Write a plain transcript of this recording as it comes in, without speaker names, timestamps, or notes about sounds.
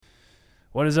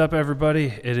What is up, everybody?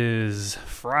 It is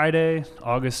Friday,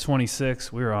 August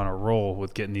 26th. We're on a roll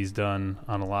with getting these done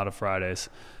on a lot of Fridays.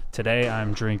 Today,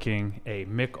 I'm drinking a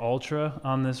Mich Ultra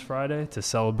on this Friday to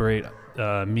celebrate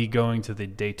me going to the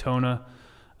Daytona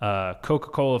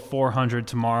Coca-Cola 400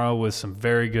 tomorrow with some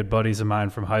very good buddies of mine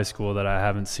from high school that I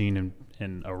haven't seen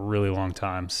in a really long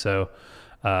time. So,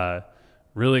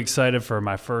 really excited for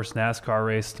my first NASCAR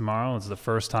race tomorrow. It's the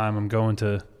first time I'm going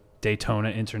to Daytona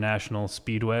International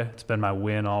Speedway. It's been my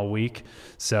win all week,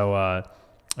 so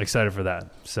excited for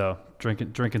that. So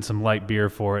drinking some light beer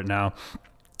for it now.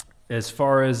 As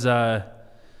far as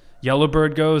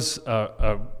Yellowbird goes,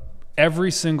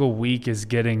 every single week is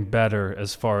getting better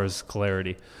as far as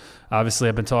clarity. Obviously,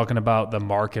 I've been talking about the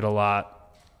market a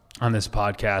lot on this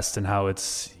podcast and how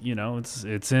it's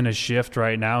in a shift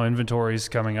right now. Inventory's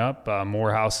coming up,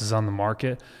 more houses on the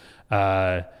market.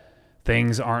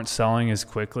 Things aren't selling as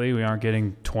quickly. We aren't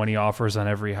getting 20 offers on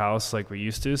every house like we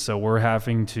used to. So we're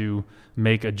having to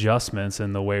make adjustments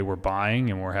in the way we're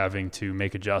buying, and we're having to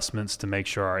make adjustments to make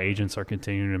sure our agents are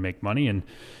continuing to make money. And,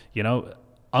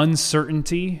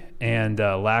 uncertainty and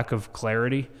lack of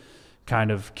clarity kind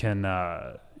of can,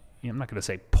 I'm not going to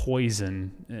say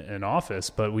poison an office,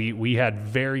 but we had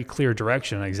very clear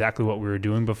direction on exactly what we were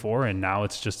doing before, and now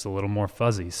it's just a little more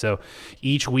fuzzy. So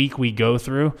each week we go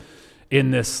through in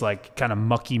this like kind of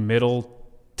mucky middle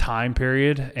time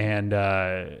period, and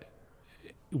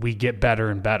we get better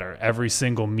and better. Every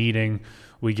single meeting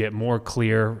we get more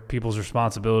clear, people's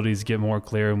responsibilities get more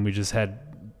clear, and we just head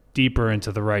deeper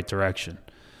into the right direction.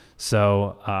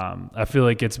 So I feel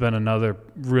like it's been another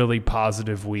really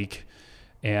positive week,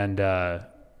 and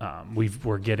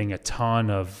we're getting a ton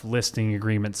of listing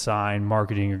agreements signed,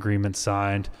 marketing agreements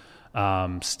signed.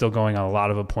 Still going on a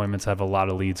lot of appointments, have a lot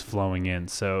of leads flowing in.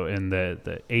 So in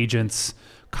the agents'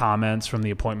 comments from the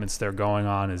appointments they're going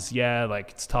on is,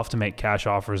 it's tough to make cash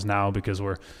offers now because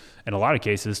we're, in a lot of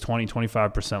cases,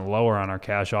 20-25% lower on our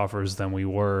cash offers than we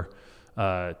were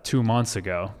 2 months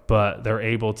ago. But they're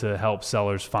able to help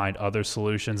sellers find other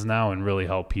solutions now and really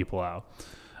help people out.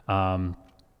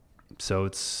 So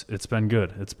it's been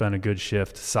good. It's been a good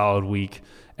shift, solid week.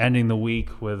 Ending the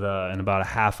week with in about a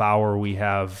half hour, we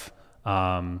have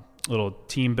little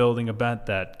team building event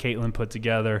that Caitlin put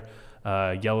together,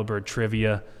 Yellowbird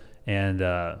Trivia, and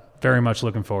very much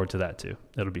looking forward to that too.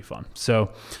 It'll be fun. So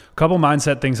a couple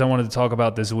mindset things I wanted to talk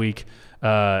about this week.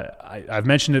 I've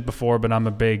mentioned it before, but I'm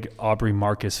a big Aubrey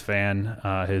Marcus fan.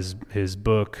 His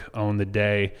book, Own the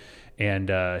Day, and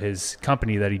his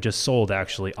company that he just sold,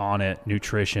 actually, On It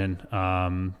Nutrition.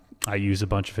 I use a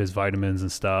bunch of his vitamins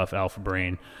and stuff, Alpha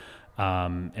Brain,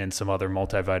 and some other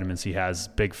multivitamins he has.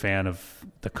 Big fan of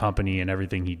the company and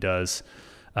everything he does.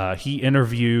 He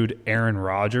interviewed Aaron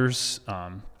Rodgers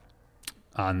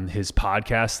on his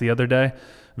podcast the other day.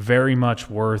 Very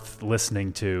much worth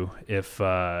listening to if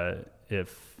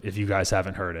you guys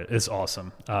haven't heard it. It's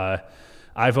awesome.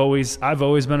 I've always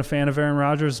been a fan of Aaron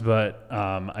Rodgers, but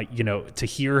to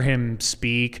hear him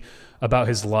speak about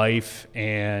his life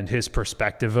and his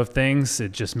perspective of things,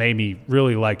 it just made me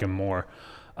really like him more.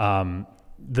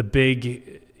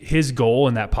 His goal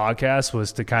in that podcast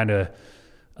was to kind of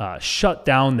shut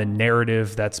down the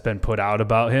narrative that's been put out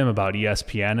about him, about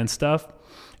ESPN and stuff.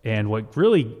 And what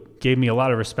really gave me a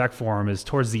lot of respect for him is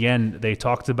towards the end, they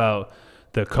talked about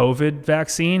the COVID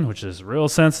vaccine, which is a real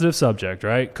sensitive subject,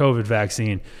 right? COVID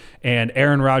vaccine. And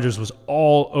Aaron Rodgers was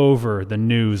all over the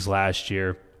news last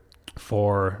year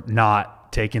for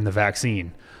not taking the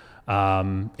vaccine.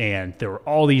 And there were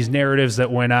all these narratives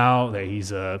that went out that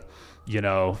he's a,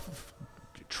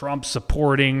 Trump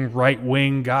supporting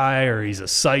right-wing guy, or he's a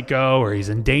psycho, or he's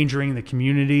endangering the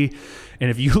community. And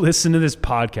if you listen to this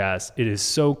podcast, it is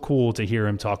so cool to hear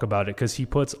him talk about it because he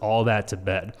puts all that to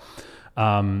bed.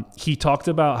 He talked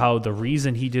about how the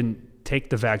reason he didn't take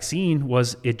the vaccine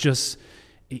was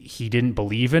he didn't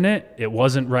believe in it. It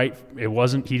wasn't right.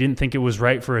 He didn't think it was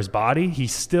right for his body. He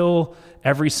still,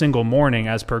 every single morning,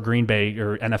 as per Green Bay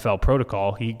or NFL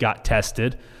protocol, he got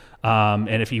tested. And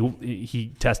if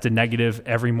he tested negative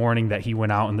every morning that he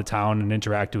went out in the town and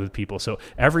interacted with people. So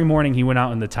every morning he went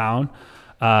out in the town,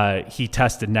 he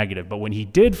tested negative. But when he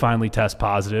did finally test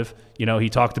positive, he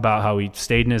talked about how he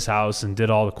stayed in his house and did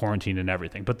all the quarantine and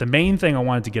everything. But the main thing I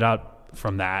wanted to get out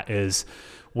from that is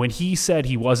when he said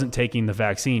he wasn't taking the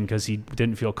vaccine because he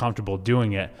didn't feel comfortable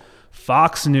doing it,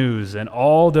 Fox News and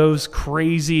all those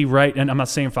crazy right, and I'm not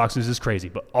saying Fox News is crazy,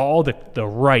 but all the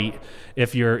right,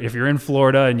 if you're in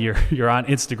Florida and you're on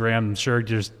Instagram, I'm sure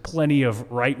there's plenty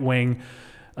of right-wing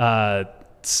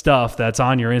stuff that's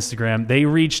on your Instagram.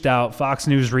 Fox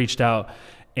News reached out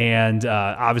and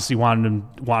obviously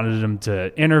wanted him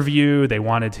to interview. They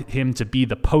wanted him to be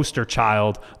the poster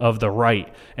child of the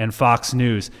right and Fox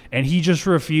News, and he just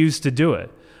refused to do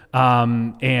it.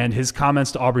 And his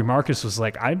comments to Aubrey Marcus was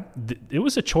like, it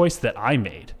was a choice that I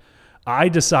made. I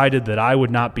decided that I would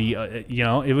not be,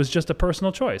 it was just a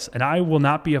personal choice, and I will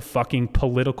not be a fucking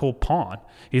political pawn.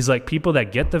 He's like, people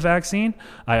that get the vaccine,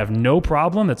 I have no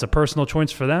problem. It's a personal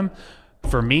choice for them.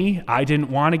 For me, I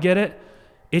didn't want to get it.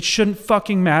 It shouldn't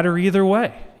fucking matter either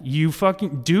way. You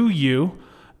fucking do you.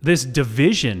 This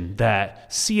division that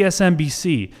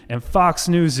CSNBC and Fox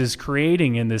News is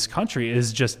creating in this country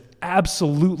is just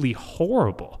absolutely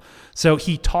horrible. So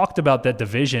he talked about that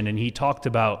division, and he talked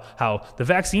about how the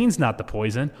vaccine's not the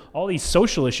poison. All these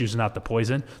social issues are not the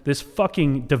poison. This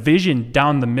fucking division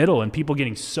down the middle and people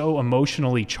getting so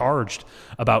emotionally charged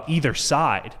about either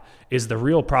side is the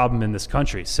real problem in this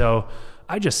country. So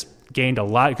I just gained a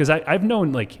lot because I've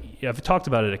known, I've talked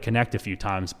about it at Connect a few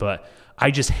times, but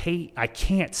I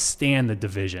can't stand the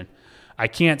division. I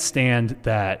can't stand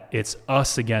that it's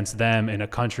us against them in a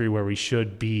country where we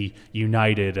should be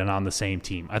united and on the same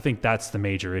team. I think that's the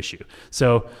major issue.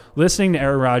 So listening to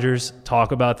Aaron Rodgers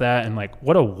talk about that, and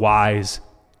what a wise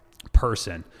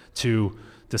person to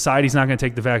decide he's not going to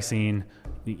take the vaccine.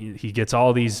 He gets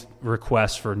all these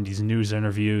requests for these news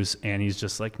interviews, and he's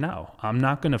just like, no, I'm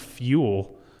not going to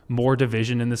fuel more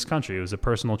division in this country. It was a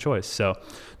personal choice. So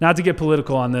not to get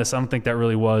political on this, I don't think that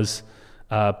really was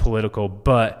political,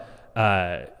 but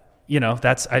I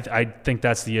think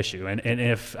that's the issue. And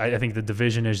if I think the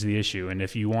division is the issue. And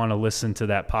if you want to listen to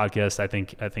that podcast, I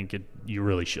think you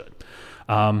really should.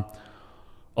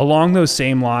 Along those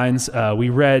same lines, we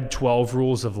read 12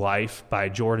 Rules of Life by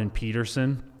Jordan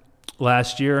Peterson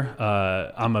last year.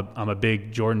 I'm a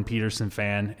big Jordan Peterson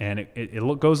fan, and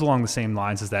it goes along the same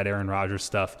lines as that Aaron Rodgers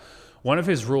stuff. One of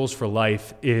his rules for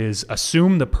life is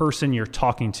assume the person you're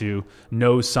talking to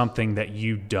knows something that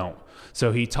you don't.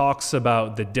 So he talks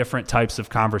about the different types of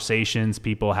conversations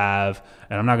people have,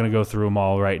 and I'm not going to go through them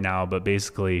all right now, but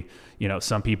basically,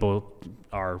 some people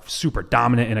are super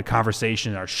dominant in a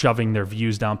conversation, are shoving their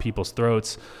views down people's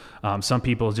throats. Some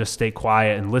people just stay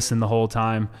quiet and listen the whole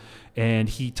time. And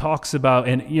he talks about,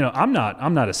 and I'm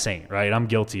not a saint, right? I'm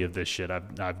guilty of this shit.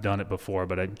 I've done it before,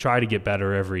 but I try to get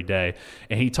better every day.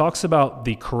 And he talks about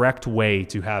the correct way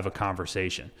to have a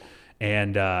conversation.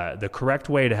 And the correct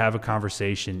way to have a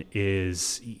conversation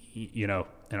is, and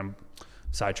I'm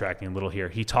sidetracking a little here.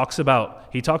 He talks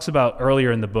about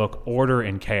earlier in the book, order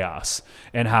and chaos,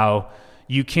 and how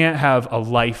you can't have a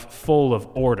life full of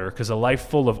order, because a life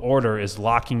full of order is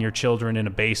locking your children in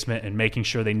a basement and making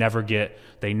sure they never get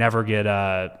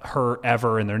hurt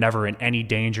ever, and they're never in any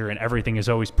danger, and everything is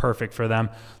always perfect for them.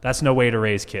 That's no way to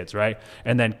raise kids, right?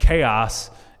 And then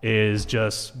chaos is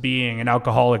just being an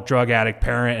alcoholic, drug addict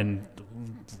parent and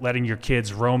letting your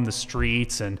kids roam the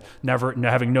streets and never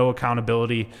having no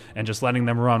accountability and just letting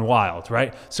them run wild,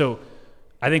 right? So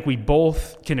I think we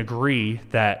both can agree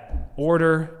that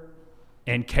order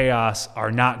and chaos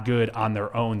are not good on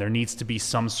their own. There needs to be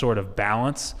some sort of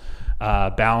balance.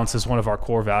 Balance is one of our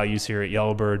core values here at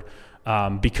Yellowbird,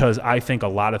 because I think a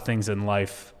lot of things in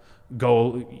life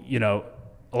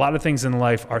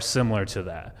are similar to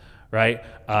that. Right?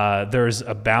 There's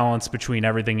a balance between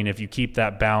everything, and if you keep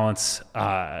that balance,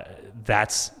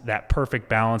 that's that perfect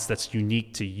balance that's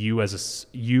unique to you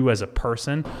as a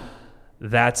person.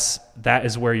 That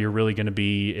is where you're really going to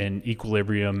be in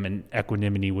equilibrium and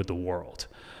equanimity with the world.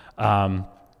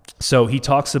 So he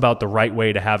talks about the right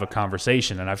way to have a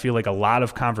conversation, and I feel like a lot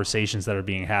of conversations that are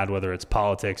being had, whether it's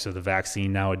politics or the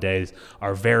vaccine nowadays,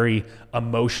 are very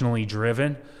emotionally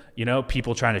driven.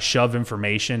 People trying to shove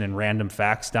information and random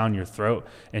facts down your throat.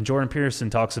 And Jordan Peterson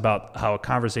talks about how a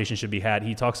conversation should be had.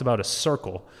 He talks about a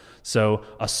circle. So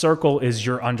a circle is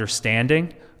your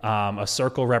understanding. A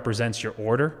circle represents your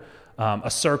order.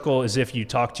 A circle is if you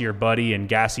talk to your buddy and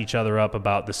gas each other up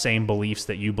about the same beliefs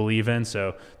that you believe in.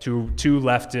 So two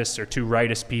leftists or two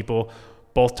rightist people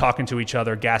both talking to each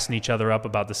other, gassing each other up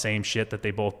about the same shit that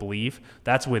they both believe.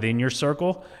 That's within your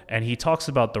circle. And he talks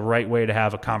about the right way to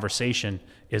have a conversation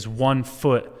is 1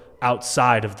 foot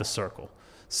outside of the circle.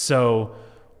 So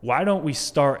why don't we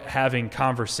start having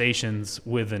conversations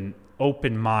with an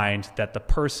open mind that the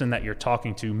person that you're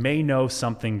talking to may know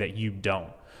something that you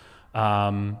don't.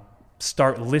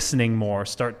 Start listening more.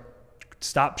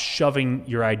 Stop shoving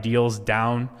your ideals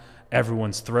down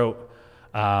everyone's throat.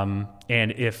 And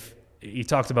he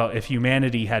talked about if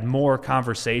humanity had more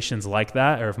conversations like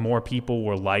that, or if more people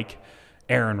were like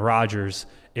Aaron Rodgers,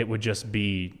 it would just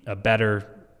be a better,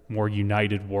 more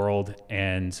united world,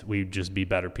 and we'd just be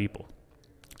better people.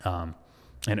 And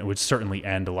it would certainly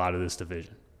end a lot of this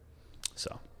division.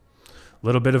 So a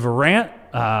little bit of a rant.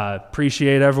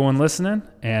 Appreciate everyone listening,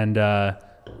 and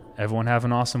everyone have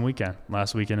an awesome weekend.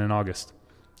 Last weekend in August.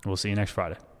 We'll see you next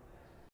Friday.